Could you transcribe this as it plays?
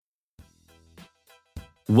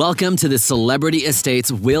Welcome to the Celebrity Estates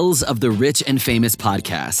Wills of the Rich and Famous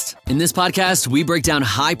podcast. In this podcast, we break down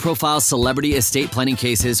high-profile celebrity estate planning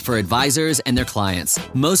cases for advisors and their clients.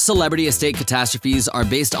 Most celebrity estate catastrophes are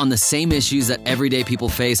based on the same issues that everyday people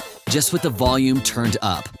face, just with the volume turned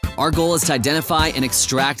up. Our goal is to identify and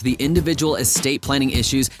extract the individual estate planning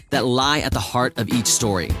issues that lie at the heart of each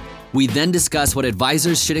story. We then discuss what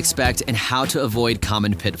advisors should expect and how to avoid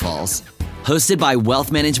common pitfalls. Hosted by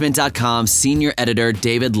wealthmanagement.com senior editor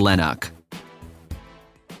David Lennox.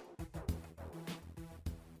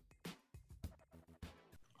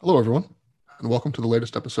 Hello, everyone, and welcome to the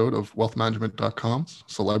latest episode of wealthmanagement.com's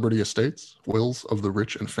Celebrity Estates, Wills of the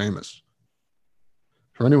Rich and Famous.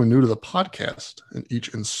 For anyone new to the podcast, in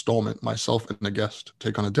each installment, myself and a guest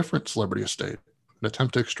take on a different celebrity estate and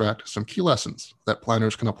attempt to extract some key lessons that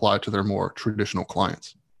planners can apply to their more traditional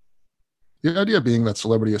clients. The idea being that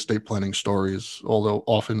celebrity estate planning stories, although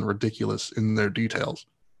often ridiculous in their details,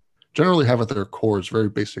 generally have at their cores very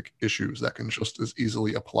basic issues that can just as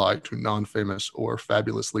easily apply to non-famous or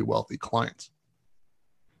fabulously wealthy clients.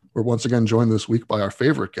 We're once again joined this week by our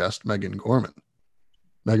favorite guest, Megan Gorman.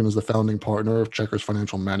 Megan is the founding partner of Checkers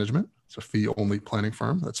Financial Management. It's a fee-only planning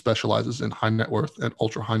firm that specializes in high net worth and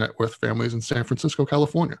ultra-high net worth families in San Francisco,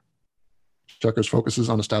 California. Checkers focuses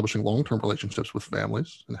on establishing long-term relationships with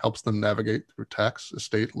families and helps them navigate through tax,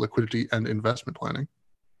 estate, liquidity, and investment planning.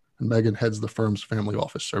 And Megan heads the firm's family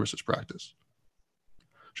office services practice.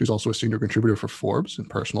 She's also a senior contributor for Forbes in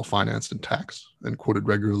personal finance and tax, and quoted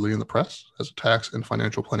regularly in the press as a tax and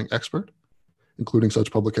financial planning expert, including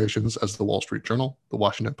such publications as the Wall Street Journal, the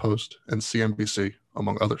Washington Post, and CNBC,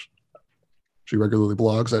 among others. She regularly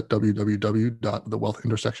blogs at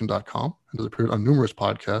www.thewealthintersection.com and has appeared on numerous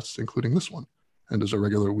podcasts, including this one, and is a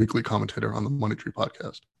regular weekly commentator on the Money Tree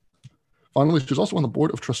podcast. Finally, she's also on the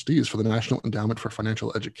board of trustees for the National Endowment for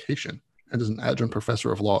Financial Education and is an adjunct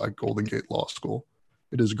professor of law at Golden Gate Law School.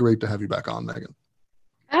 It is great to have you back on, Megan.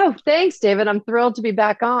 Oh, thanks, David. I'm thrilled to be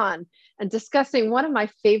back on and discussing one of my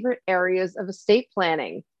favorite areas of estate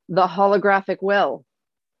planning, the holographic will.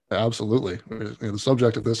 Absolutely. The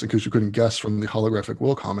subject of this, in case you couldn't guess from the holographic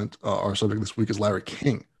will comment, our subject this week is Larry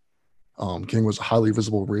King. King was a highly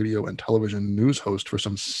visible radio and television news host for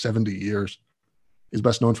some 70 years. He's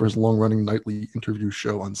best known for his long-running nightly interview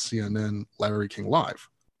show on CNN, Larry King Live.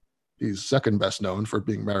 He's second best known for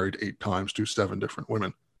being married 8 times to 7 different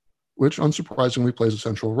women, which unsurprisingly plays a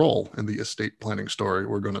central role in the estate planning story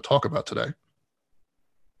we're going to talk about today.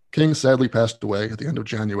 King sadly passed away at the end of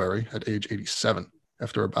January at age 87.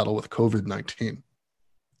 After a battle with COVID-19.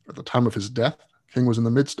 At the time of his death, King was in the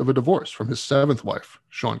midst of a divorce from his 7th wife,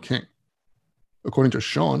 Shawn King. According to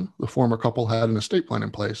Shawn, the former couple had an estate plan in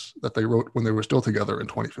place that they wrote when they were still together in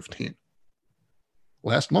 2015.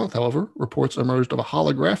 Last month, however, reports emerged of a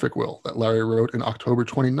holographic will that Larry wrote in October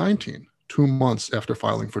 2019, 2 months after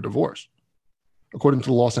filing for divorce. According to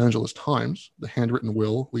the Los Angeles Times, the handwritten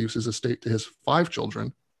will leaves his estate to his 5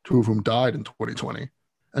 children, 2 of whom died in 2020,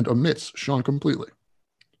 and omits Shawn completely.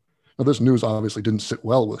 Now, this news obviously didn't sit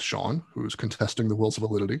well with Shawn, who's contesting the will's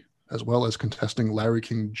validity, as well as contesting Larry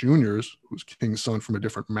King Jr.'s, who's King's son from a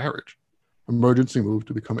different marriage, emergency move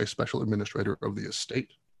to become a special administrator of the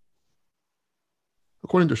estate.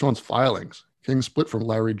 According to Shawn's filings, King split from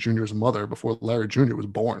Larry Jr.'s mother before Larry Jr. was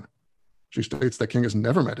born. She states that King has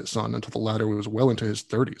never met his son until the latter was well into his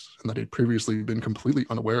 30s, and that he'd previously been completely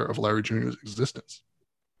unaware of Larry Jr.'s existence.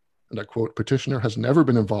 And I quote, "Petitioner has never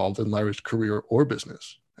been involved in Larry's career or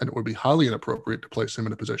business, and it would be highly inappropriate to place him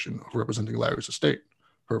in a position of representing Larry's estate,"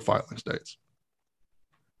 her filing states.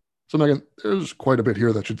 So, Megan, there's quite a bit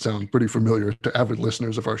here that should sound pretty familiar to avid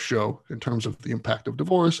listeners of our show in terms of the impact of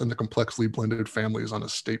divorce and the complexly blended families on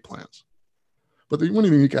estate plans. But one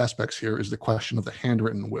of the unique aspects here is the question of the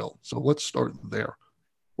handwritten will. So let's start there.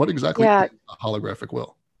 What exactly is a holographic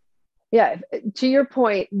will? Yeah, to your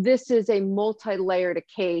point, this is a multi-layered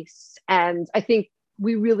case, and I think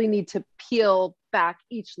we really need to peel back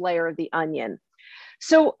each layer of the onion.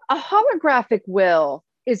 So a holographic will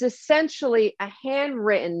is essentially a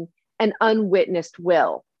handwritten and unwitnessed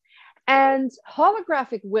will. And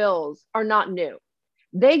holographic wills are not new.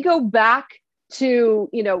 They go back to,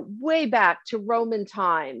 way back to Roman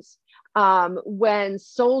times, when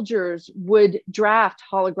soldiers would draft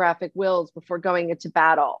holographic wills before going into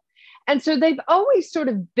battle. And so they've always sort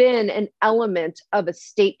of been an element of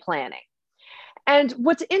estate planning. And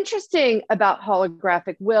what's interesting about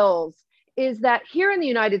holographic wills is that here in the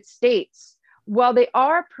United States, while they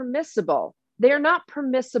are permissible, they are not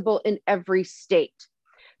permissible in every state.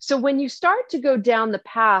 So when you start to go down the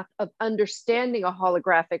path of understanding a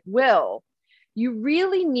holographic will, you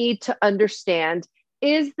really need to understand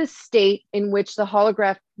is the state in which the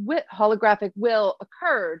holographic will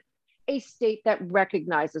occurred a state that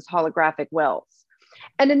recognizes holographic wills?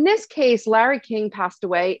 And in this case, Larry King passed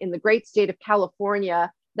away in the great state of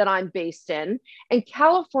California that I'm based in, and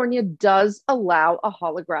California does allow a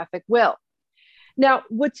holographic will. Now,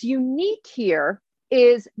 what's unique here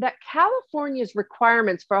is that California's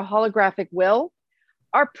requirements for a holographic will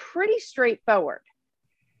are pretty straightforward.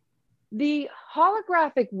 The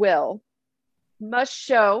holographic will must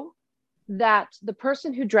show that the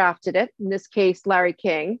person who drafted it, in this case, Larry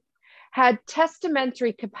King, had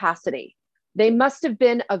testamentary capacity. They must have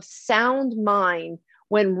been of sound mind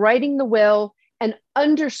when writing the will and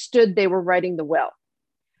understood they were writing the will.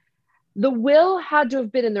 The will had to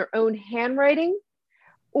have been in their own handwriting,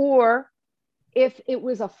 or if it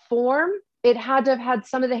was a form, it had to have had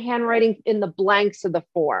some of the handwriting in the blanks of the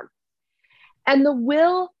form. And the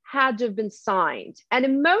will had to have been signed. And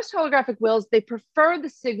in most holographic wills, they prefer the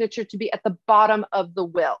signature to be at the bottom of the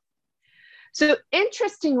will. So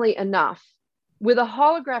interestingly enough, with a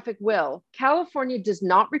holographic will, California does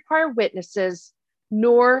not require witnesses,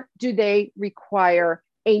 nor do they require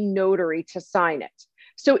a notary to sign it.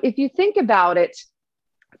 So if you think about it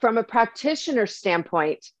from a practitioner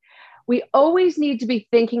standpoint, we always need to be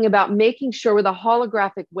thinking about making sure with a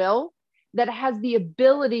holographic will that it has the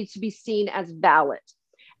ability to be seen as valid.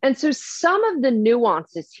 And so some of the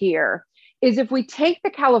nuances here is if we take the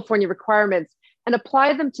California requirements and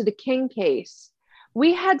apply them to the King case,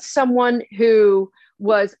 we had someone who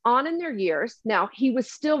was on in their years. Now, he was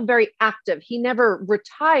still very active. He never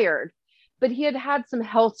retired, but he had had some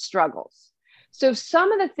health struggles. So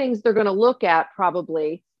some of the things they're going to look at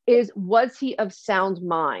probably is, was he of sound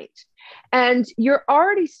mind? And you're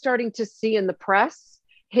already starting to see in the press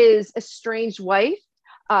his estranged wife,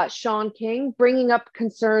 Shawn King, bringing up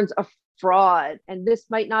concerns of fraud. And this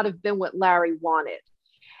might not have been what Larry wanted.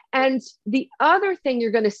 And the other thing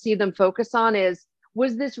you're going to see them focus on is,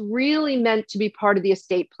 was this really meant to be part of the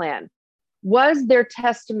estate plan? Was there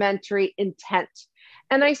testamentary intent?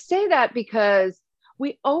 And I say that because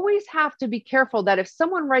we always have to be careful that if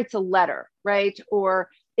someone writes a letter, right, or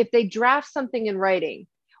if they draft something in writing,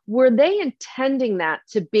 were they intending that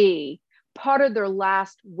to be part of their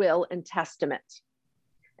last will and testament?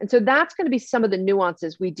 And so that's going to be some of the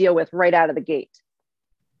nuances we deal with right out of the gate.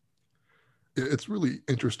 It's really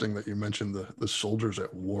interesting that you mentioned the soldiers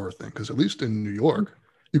at war thing, because at least in New York,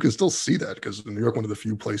 you can still see that, because in New York, one of the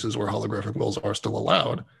few places where holographic wills are still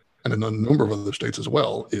allowed, and in a number of other states as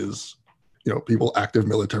well, is, you know, people active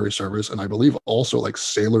military service. And I believe also like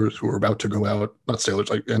sailors who are about to go out, not sailors,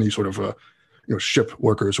 like any sort of, ship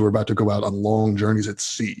workers who are about to go out on long journeys at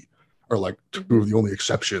sea are like two of the only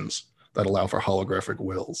exceptions that allow for holographic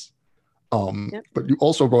wills. But you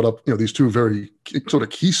also brought up, these two very sort of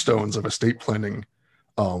keystones of estate planning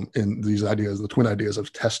in these ideas, the twin ideas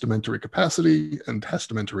of testamentary capacity and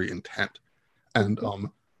testamentary intent. And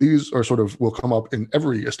these are sort of, will come up in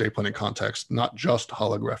every estate planning context, not just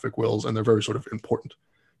holographic wills. And they're very sort of important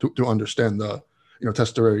to understand the,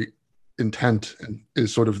 testamentary intent and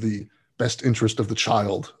is sort of the best interest of the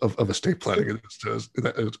child of estate planning. Is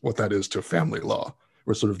what that is to family law,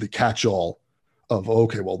 where sort of the catch-all of,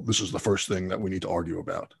 okay, well, this is the first thing that we need to argue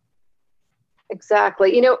about.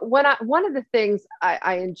 Exactly. One of the things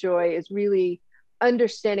I enjoy is really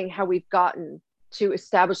understanding how we've gotten to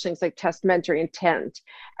establish things like testamentary intent.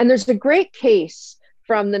 And there's a great case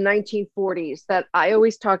from the 1940s that I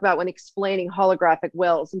always talk about when explaining holographic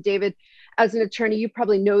wills. And David, as an attorney, you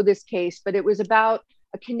probably know this case, but it was about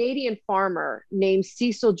a Canadian farmer named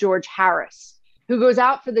Cecil George Harris, who goes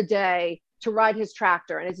out for the day to ride his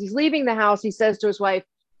tractor. And as he's leaving the house, he says to his wife,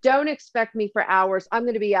 "Don't expect me for hours. I'm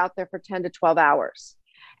going to be out there for 10 to 12 hours.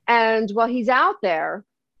 And while he's out there,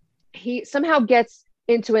 he somehow gets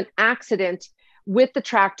into an accident with the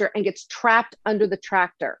tractor and gets trapped under the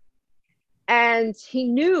tractor. And he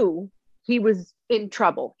knew he was in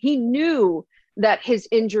trouble. He knew that his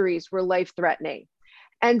injuries were life-threatening.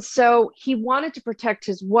 And so he wanted to protect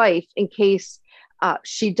his wife in case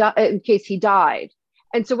he died.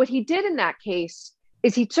 And so what he did in that case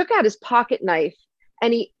is he took out his pocket knife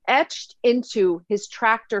and he etched into his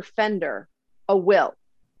tractor fender a will.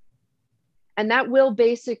 And that will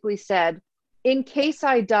basically said, in case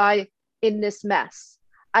I die in this mess,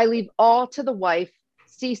 I leave all to the wife,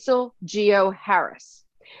 Cecil Geo Harris.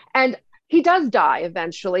 And he does die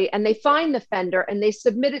eventually, and they find the fender and they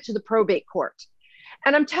submit it to the probate court.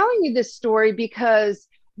 And I'm telling you this story because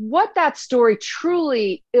what that story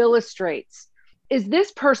truly illustrates is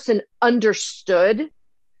this person understood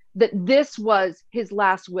that this was his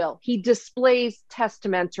last will. He displays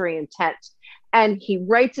testamentary intent and he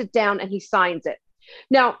writes it down and he signs it.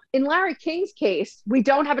 Now, in Larry King's case, we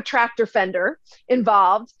don't have a tractor fender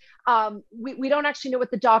involved. We don't actually know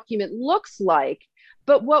what the document looks like.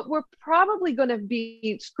 But what we're probably going to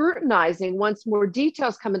be scrutinizing once more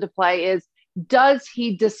details come into play is, does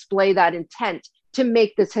he display that intent to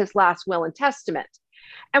make this his last will and testament?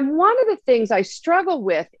 And one of the things I struggle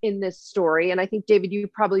with in this story, and I think, David, you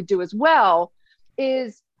probably do as well,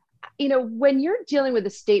 is, when you're dealing with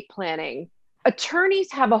estate planning,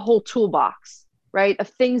 attorneys have a whole toolbox, right, of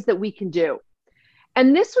things that we can do.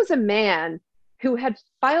 And this was a man who had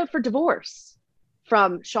filed for divorce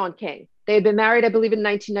from Shaun King. They had been married, I believe, in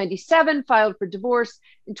 1997, filed for divorce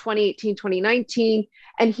in 2018, 2019,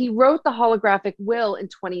 and he wrote the holographic will in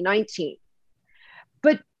 2019.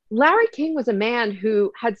 But Larry King was a man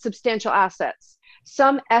who had substantial assets.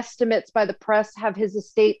 Some estimates by the press have his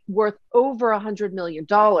estate worth over $100 million.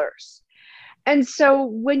 And so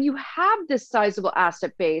when you have this sizable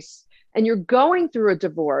asset base and you're going through a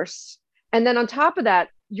divorce, and then on top of that,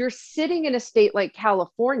 you're sitting in a state like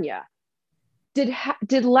California,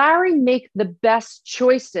 did Larry make the best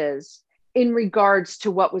choices in regards to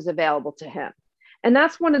what was available to him? And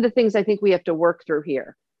that's one of the things I think we have to work through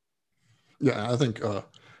here. Yeah, I think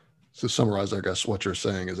to summarize, I guess what you're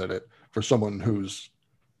saying is that for someone who's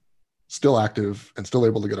still active and still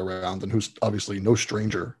able to get around, and who's obviously no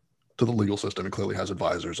stranger to the legal system and clearly has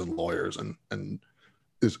advisors and lawyers and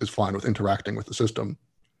is fine with interacting with the system,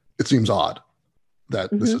 it seems odd that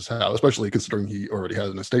this is how, especially considering he already has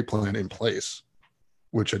an estate plan in place,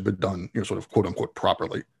 which had been done, sort of quote unquote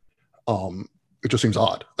properly. It just seems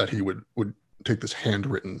odd that he would take this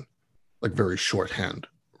handwritten, like very shorthand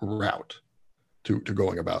route to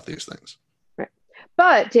going about these things. Right.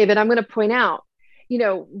 But David, I'm going to point out,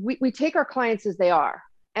 we take our clients as they are,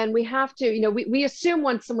 and we have to, we assume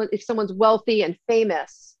if someone's wealthy and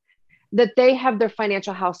famous, that they have their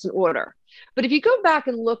financial house in order. But if you go back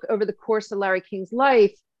and look over the course of Larry King's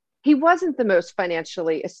life, he wasn't the most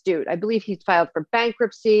financially astute. I believe he filed for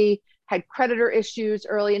bankruptcy, had creditor issues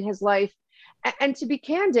early in his life. And to be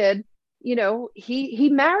candid, he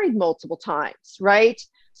married multiple times, right?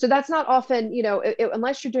 So that's not often,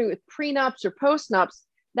 unless you're doing it with prenups or postnups,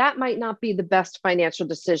 that might not be the best financial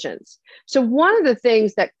decisions. So one of the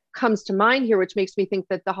things that comes to mind here, which makes me think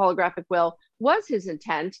that the holographic will was his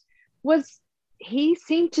intent, was he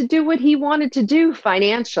seemed to do what he wanted to do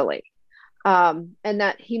financially. And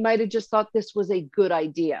that he might have just thought this was a good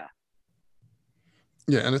idea.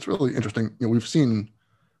 Yeah, and it's really interesting. We've seen,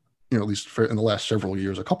 at least in the last several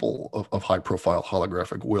years, a couple of high-profile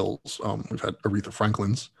holographic wills. We've had Aretha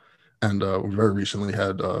Franklin's, and we very recently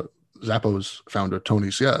had Zappos founder Tony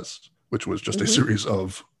Hsieh's, which was just a series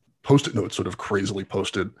of Post-it notes sort of crazily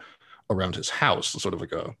posted around his house, sort of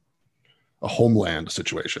like a homeland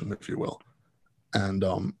situation, if you will. And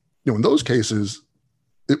in those cases,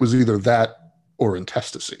 it was either that or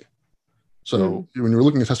intestacy. So when you're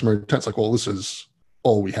looking at testimony intent, it's like, well, this is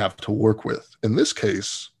all we have to work with. In this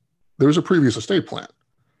case, there's a previous estate plan.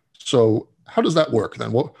 So how does that work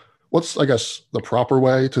then? What's, I guess, the proper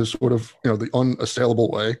way to sort of, the unassailable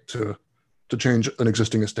way to change an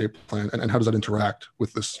existing estate plan? And how does that interact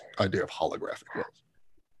with this idea of holographic wills?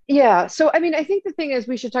 Yeah. So, I think the thing is,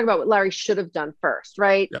 we should talk about what Larry should have done first,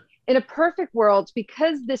 right? Yeah. In a perfect world,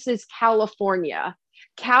 because this is California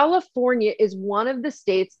is one of the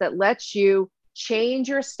states that lets you change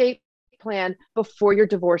your estate plan before your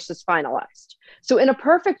divorce is finalized. So in a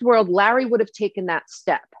perfect world, Larry would have taken that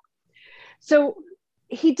step. So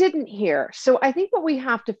he didn't here. So I think what we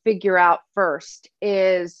have to figure out first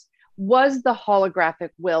is, was the holographic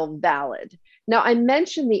will valid? Now, I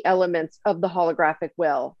mentioned the elements of the holographic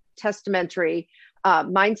will: testamentary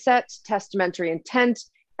mindset, testamentary intent,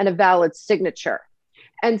 and a valid signature.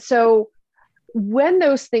 And so when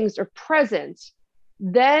those things are present,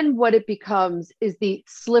 then what it becomes is the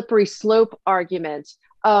slippery slope argument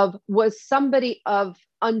of, was somebody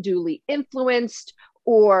unduly influenced,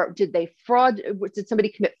 or did somebody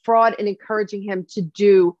commit fraud in encouraging him to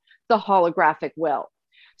do the holographic will?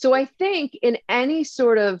 So I think in any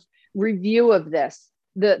sort of review of this,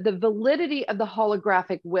 the validity of the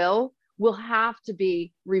holographic will have to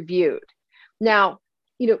be reviewed. Now,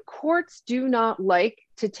 courts do not like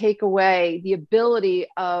to take away the ability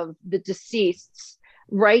of the deceased's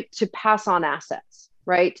right to pass on assets,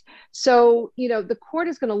 right? So, the court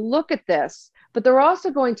is going to look at this, but they're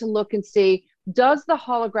also going to look and see, does the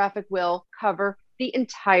holographic will cover the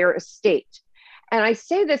entire estate? And I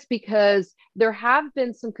say this because there have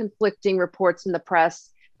been some conflicting reports in the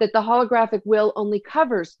press that the holographic will only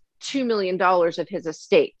covers $2 million of his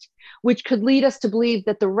estate, which could lead us to believe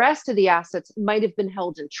that the rest of the assets might have been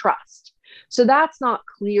held in trust. So that's not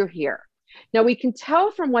clear here. Now, we can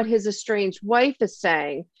tell from what his estranged wife is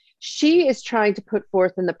saying, she is trying to put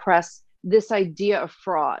forth in the press this idea of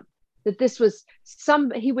fraud, that this was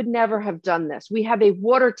he would never have done this. We have a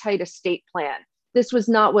watertight estate plan. This was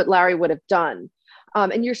not what Larry would have done.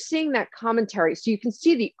 And you're seeing that commentary. So you can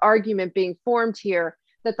see the argument being formed here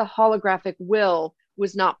that the holographic will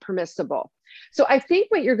was not permissible. So I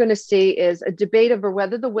think what you're going to see is a debate over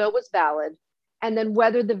whether the will was valid, and then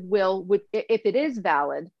whether the will would, if it is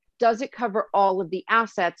valid, does it cover all of the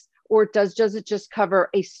assets, or does it just cover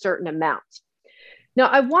a certain amount? Now,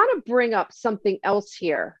 I want to bring up something else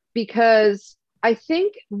here, because I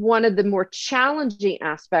think one of the more challenging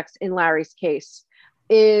aspects in Larry's case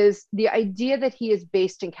is the idea that he is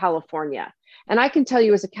based in California. And I can tell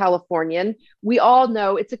you, as a Californian, we all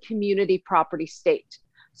know it's a community property state.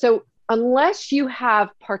 So unless you have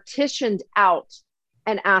partitioned out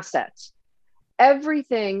an asset,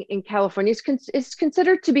 everything in California is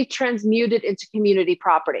considered to be transmuted into community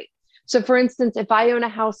property. So for instance, if I own a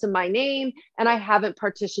house in my name and I haven't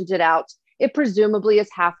partitioned it out, it presumably is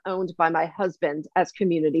half owned by my husband as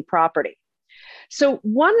community property. So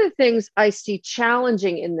one of the things I see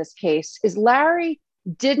challenging in this case is Larry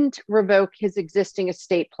didn't revoke his existing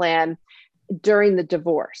estate plan during the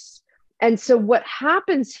divorce. And so what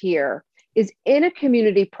happens here is, in a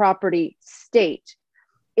community property state,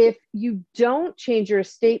 if you don't change your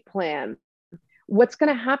estate plan, what's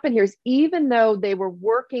going to happen here is, even though they were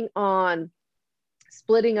working on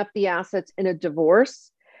splitting up the assets in a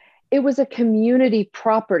divorce, it was a community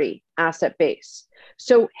property asset base.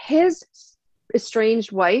 So his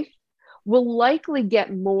estranged wife will likely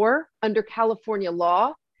get more under California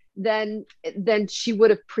law than she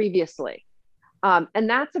would have previously. And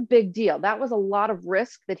that's a big deal. That was a lot of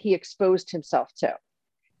risk that he exposed himself to.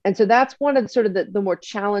 And so that's one of the more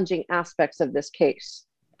challenging aspects of this case.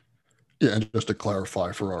 Yeah, and just to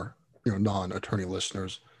clarify for our non-attorney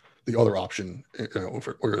listeners, the other option,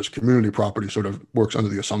 whereas community property sort of works under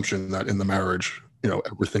the assumption that in the marriage,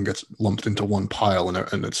 everything gets lumped into one pile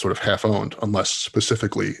and it's sort of half owned unless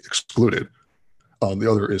specifically excluded. The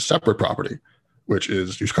other is separate property, which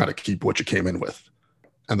is you just kind of keep what you came in with.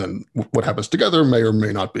 And then what happens together may or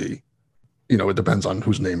may not be, it depends on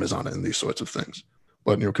whose name is on it and these sorts of things.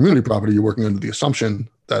 But, community property, you're working under the assumption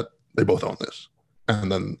that they both own this.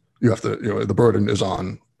 And then you have to, the burden is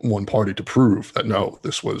on one party to prove that, no,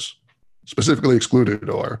 this was specifically excluded,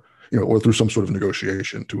 or through some sort of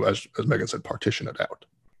negotiation to, as Megan said, partition it out.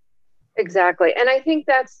 Exactly. And I think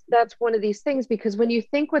that's one of these things, because when you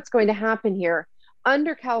think what's going to happen here,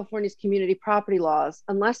 under California's community property laws,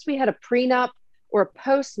 unless we had a prenup or a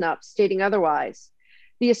postnup stating otherwise,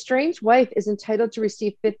 the estranged wife is entitled to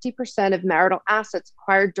receive 50% of marital assets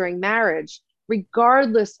acquired during marriage,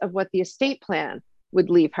 regardless of what the estate plan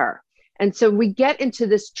would leave her. And so we get into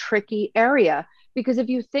this tricky area, because if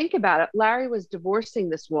you think about it, Larry was divorcing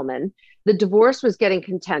this woman. The divorce was getting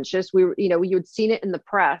contentious. You had seen it in the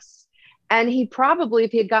press. And he probably,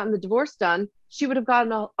 if he had gotten the divorce done, she would have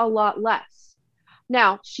gotten a lot less.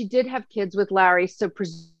 Now, she did have kids with Larry, so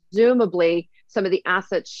presumably some of the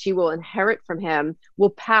assets she will inherit from him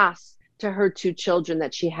will pass to her two children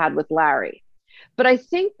that she had with Larry. But I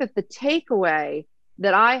think that the takeaway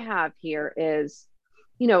that I have here is,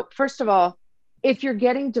 first of all, if you're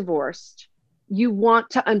getting divorced, you want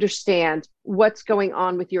to understand what's going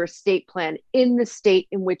on with your estate plan in the state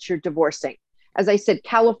in which you're divorcing. As I said,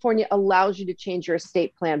 California allows you to change your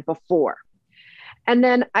estate plan before. And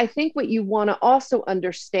then I think what you want to also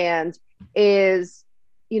understand is,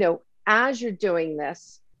 as you're doing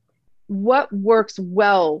this, what works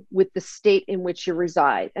well with the state in which you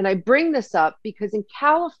reside. And I bring this up because in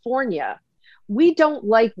California, we don't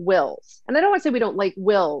like wills. And I don't want to say we don't like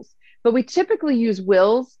wills, but we typically use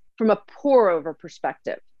wills from a pour-over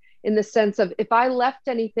perspective, in the sense of, if I left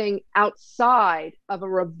anything outside of a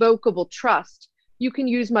revocable trust, you can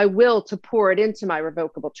use my will to pour it into my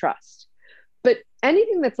revocable trust. But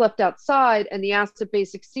anything that's left outside and the asset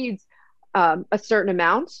base exceeds a certain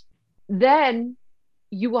amount, then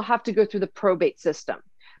you will have to go through the probate system.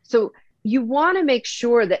 So you want to make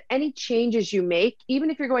sure that any changes you make, even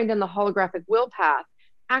if you're going down the holographic will path,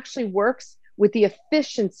 actually works with the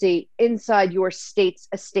efficiency inside your state's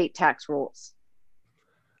estate tax rules.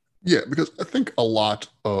 Yeah, because I think a lot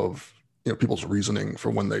of people's reasoning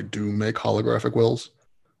for when they do make holographic wills,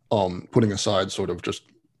 putting aside sort of just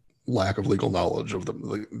lack of legal knowledge of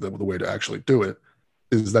the way to actually do it,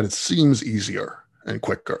 is that it seems easier and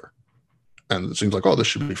quicker. And it seems like, this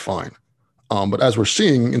should be fine. But as we're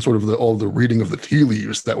seeing in sort of all the reading of the tea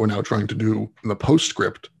leaves that we're now trying to do in the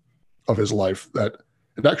postscript of his life, that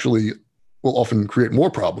it actually will often create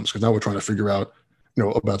more problems, because now we're trying to figure out,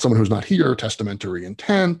 about someone who's not here, testamentary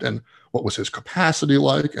intent, and what was his capacity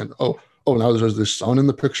like, and now there's this son in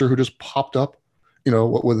the picture who just popped up.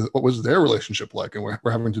 What was their relationship like, and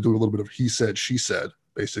we're having to do a little bit of he said, she said,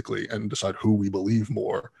 basically, and decide who we believe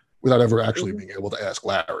more without ever actually being able to ask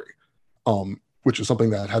Larry, which is something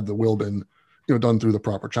that had the will been done through the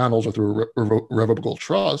proper channels or through a revocable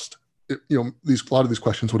trust, a lot of these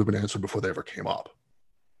questions would have been answered before they ever came up.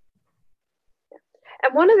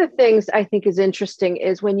 And one of the things I think is interesting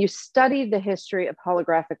is when you study the history of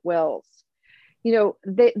holographic wills,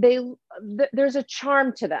 there's a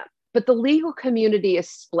charm to them, but the legal community is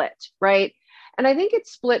split, right? And I think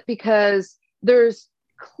it's split because there's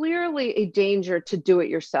clearly a danger to do it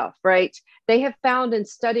yourself, right? They have found in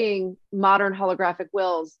studying modern holographic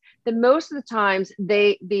wills that most of the times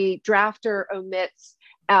the drafter omits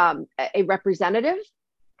a representative,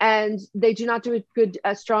 and they do not do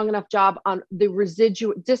a strong enough job on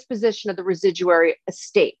the disposition of the residuary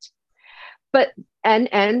estate. But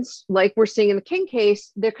and like we're seeing in the King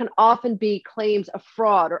case, there can often be claims of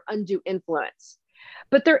fraud or undue influence.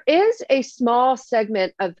 But there is a small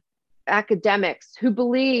segment of academics who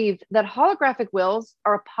believe that holographic wills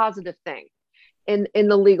are a positive thing in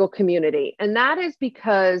the legal community. And that is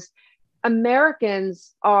because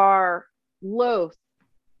Americans are loath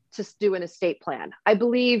to do an estate plan. I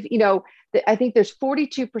believe, I think there's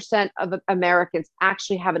 42% of Americans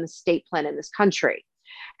actually have an estate plan in this country.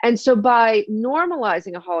 And so by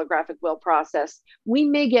normalizing a holographic will process, we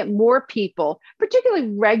may get more people, particularly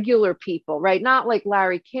regular people, right? Not like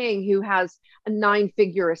Larry King, who has a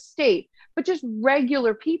 9-figure estate, but just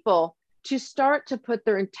regular people to start to put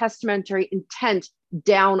their testamentary intent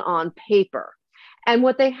down on paper. And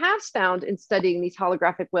what they have found in studying these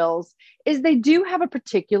holographic wills is they do have a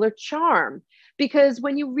particular charm, because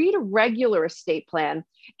when you read a regular estate plan,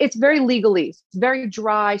 it's very legalese, it's very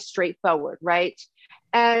dry, straightforward, right?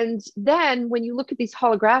 And then when you look at these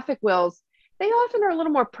holographic wills, they often are a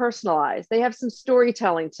little more personalized. They have some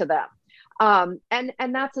storytelling to them. And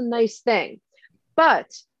that's a nice thing.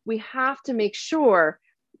 But we have to make sure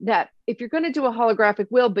that if you're going to do a holographic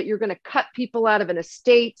will, but you're going to cut people out of an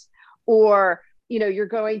estate, or you're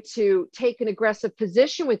going to take an aggressive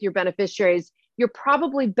position with your beneficiaries, you're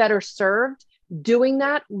probably better served doing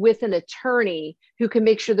that with an attorney who can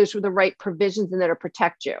make sure there's the right provisions in there to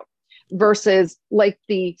protect you, versus like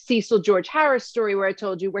the Cecil George Harris story where I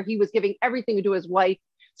told you, where he was giving everything to his wife.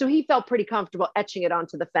 So he felt pretty comfortable etching it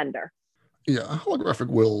onto the fender. Yeah, holographic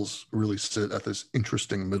wills really sit at this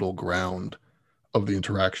interesting middle ground of the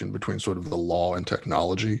interaction between sort of the law and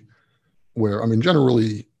technology, where,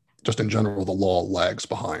 generally, just in general, the law lags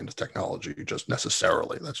behind technology just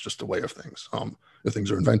necessarily. That's just the way of things. If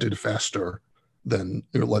things are invented faster, then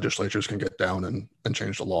legislatures can get down and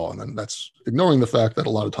change the law. And then that's ignoring the fact that a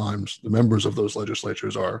lot of times the members of those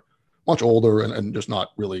legislatures are much older and just not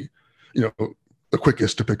really, the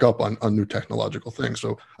quickest to pick up on new technological things.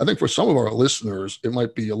 So I think for some of our listeners, it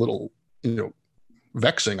might be a little,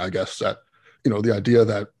 vexing, I guess, that, the idea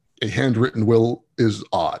that a handwritten will is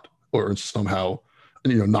odd or somehow,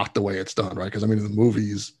 not the way it's done, right? Because in the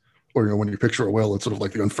movies, or when you picture a will, it's sort of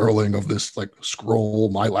like the unfurling of this like scroll,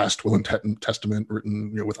 my last will and testament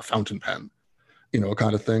written, with a fountain pen,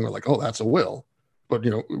 kind of thing. We're like, oh, that's a will. But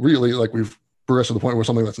really, like, we've progressed to the point where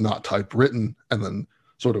something that's not typewritten and then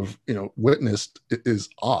sort of witnessed is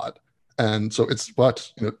odd. And so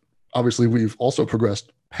but obviously we've also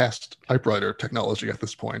progressed past typewriter technology at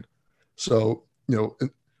this point. So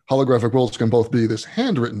holographic wills can both be this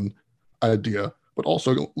handwritten idea, but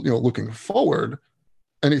also looking forward,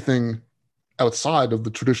 anything outside of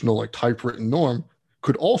the traditional like typewritten norm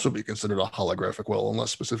could also be considered a holographic will,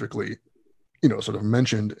 unless specifically sort of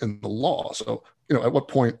mentioned in the law. So at what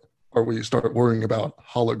point are we start worrying about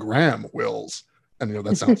hologram wills? And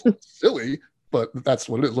that sounds silly, but that's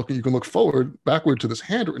what it is. You can look backward to this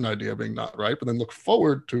handwritten idea being not right, but then look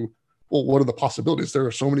forward to, well, what are the possibilities? There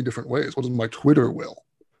are so many different ways. What is my Twitter will?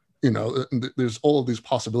 There's all of these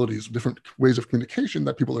possibilities, different ways of communication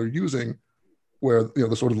that people are using, where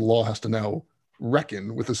the sort of the law has to now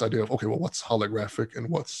reckon with this idea of, okay, well, what's holographic and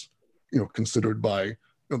what's considered by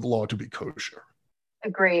the law to be kosher.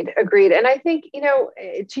 Agreed. And I think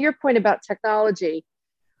to your point about technology,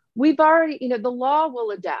 we've already the law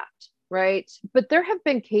will adapt, right? But there have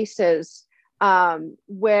been cases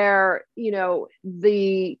where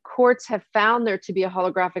the courts have found there to be a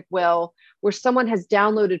holographic will where someone has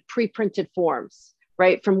downloaded pre-printed forms,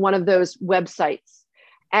 right, from one of those websites,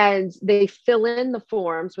 and they fill in the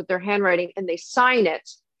forms with their handwriting and they sign it.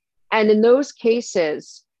 And in those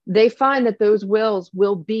cases, they find that those wills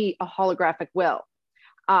will be a holographic will.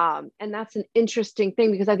 And that's an interesting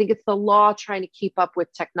thing because I think it's the law trying to keep up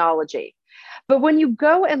with technology. But when you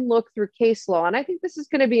go and look through case law, and I think this is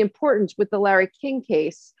going to be important with the Larry King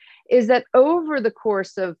case, is that over the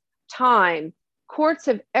course of time, courts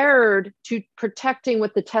have erred to protecting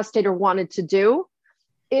what the testator wanted to do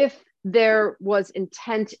if there was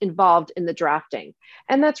intent involved in the drafting.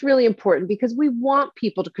 And that's really important because we want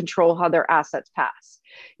people to control how their assets pass.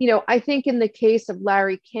 I think in the case of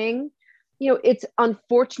Larry King, it's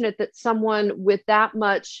unfortunate that someone with that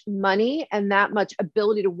much money and that much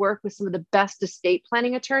ability to work with some of the best estate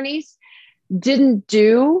planning attorneys didn't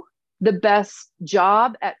do the best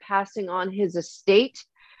job at passing on his estate.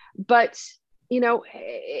 But,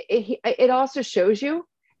 it also shows you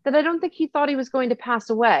that I don't think he thought he was going to pass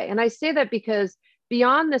away. And I say that because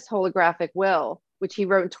beyond this holographic will, which he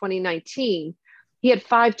wrote in 2019, he had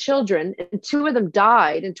 5 children and 2 of them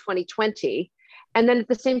died in 2020. And then at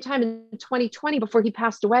the same time in 2020, before he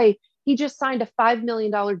passed away, he just signed a $5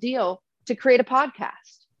 million deal to create a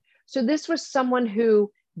podcast. So this was someone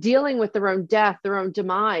who, dealing with their own death, their own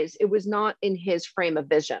demise, it was not in his frame of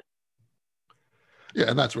vision. Yeah,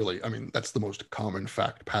 and that's really, that's the most common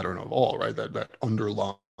fact pattern of all, right? That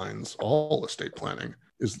underlines all estate planning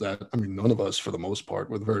is that, none of us, for the most part,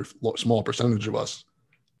 with a very small percentage of us,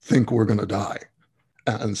 think we're going to die.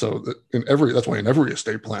 And so that's why in every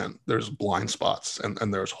estate plan, there's blind spots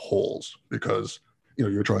and there's holes because,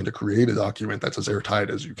 you're trying to create a document that's as airtight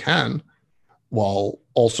as you can while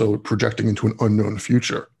also projecting into an unknown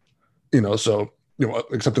future,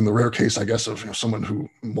 except in the rare case, I guess, of someone who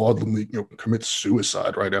maudlinly, commits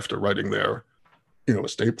suicide right after writing their,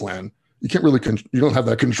 estate plan. You can't really, you don't have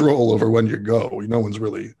that control over when you go. No one's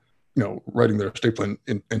really, writing their estate plan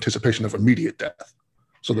in anticipation of immediate death.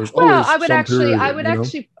 So there's always I would actually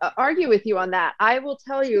argue with you on that. I will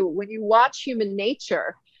tell you, when you watch Human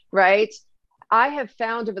Nature, right? I have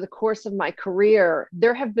found over the course of my career,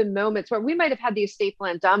 there have been moments where we might have had the estate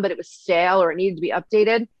plan done, but it was stale or it needed to be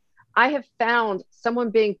updated. I have found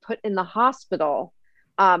someone being put in the hospital.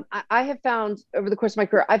 I have found over the course of my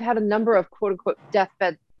career, I've had a number of quote unquote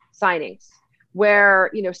deathbed signings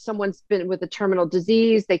where, someone's been with a terminal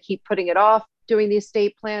disease. They keep putting it off doing the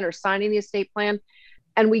estate plan or signing the estate plan.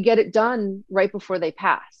 And we get it done right before they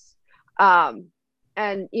pass. I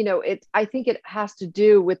think it has to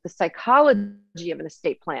do with the psychology of an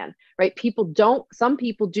estate plan, right? Some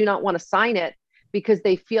people do not want to sign it because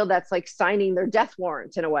they feel that's like signing their death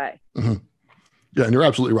warrant in a way. Mm-hmm. Yeah, and you're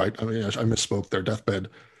absolutely right. I misspoke. Their deathbed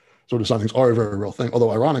sort of signings are a very real thing.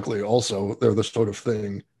 Although ironically, also, they're the sort of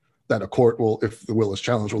thing that a court will, if the will is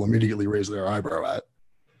challenged, will immediately raise their eyebrow at,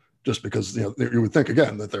 just because you would think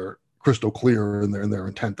again that they're crystal clear in their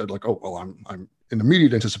intent that like, oh well, I'm in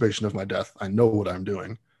immediate anticipation of my death. I know what I'm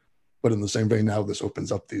doing. But in the same vein, now this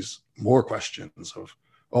opens up these more questions of,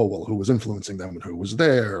 oh well, who was influencing them and who was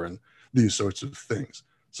there and these sorts of things.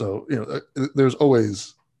 So there's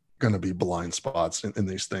always going to be blind spots in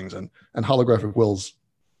these things, and holographic wills,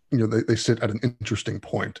 they sit at an interesting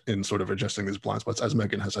point in sort of adjusting these blind spots, as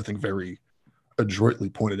Megan has, I think, very adroitly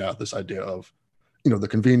pointed out, this idea of the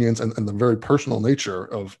convenience and the very personal nature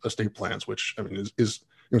of estate plans, which is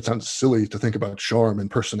it sounds silly to think about charm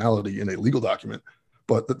and personality in a legal document,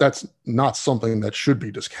 but that's not something that should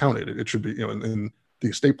be discounted. It should be in the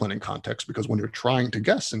estate planning context, because when you're trying to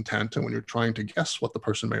guess intent and when you're trying to guess what the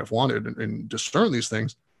person may have wanted and discern these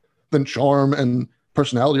things, then charm and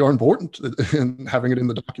personality are important, and having it in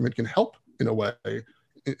the document can help in a way,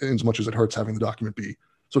 in as much as it hurts having the document be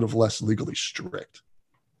sort of less legally strict.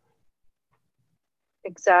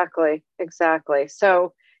 Exactly.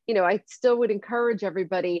 So, I still would encourage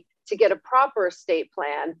everybody to get a proper estate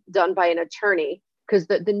plan done by an attorney, because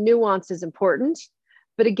the nuance is important.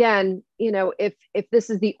 But again, if this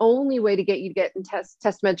is the only way to get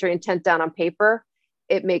testamentary intent down on paper,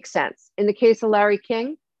 it makes sense. In the case of Larry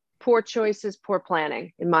King, poor choices, poor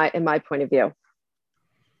planning, in my point of view. And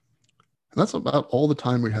that's about all the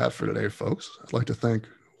time we have for today, folks. I'd like to thank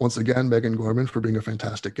once again Megan Gorman for being a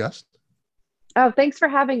fantastic guest. Oh, thanks for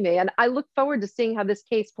having me. And I look forward to seeing how this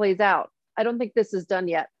case plays out. I don't think this is done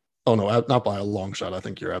yet. Oh, no, not by a long shot. I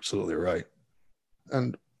think you're absolutely right.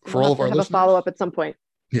 And for all of our listeners, a follow-up at some point.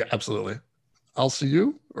 Yeah, absolutely. I'll see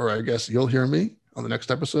you, or I guess you'll hear me, on the next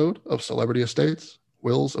episode of Celebrity Estates,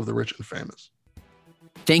 Wills of the Rich and Famous.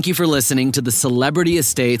 Thank you for listening to the Celebrity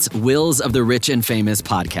Estates Wills of the Rich and Famous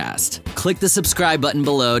podcast. Click the subscribe button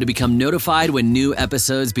below to become notified when new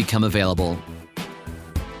episodes become available.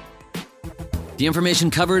 The information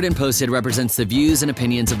covered and posted represents the views and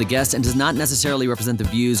opinions of the guest and does not necessarily represent the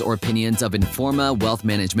views or opinions of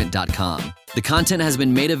InformaWealthManagement.com. The content has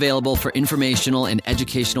been made available for informational and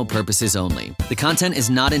educational purposes only. The content is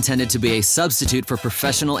not intended to be a substitute for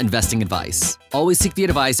professional investing advice. Always seek the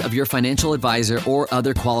advice of your financial advisor or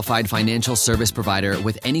other qualified financial service provider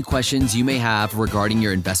with any questions you may have regarding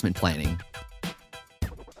your investment planning.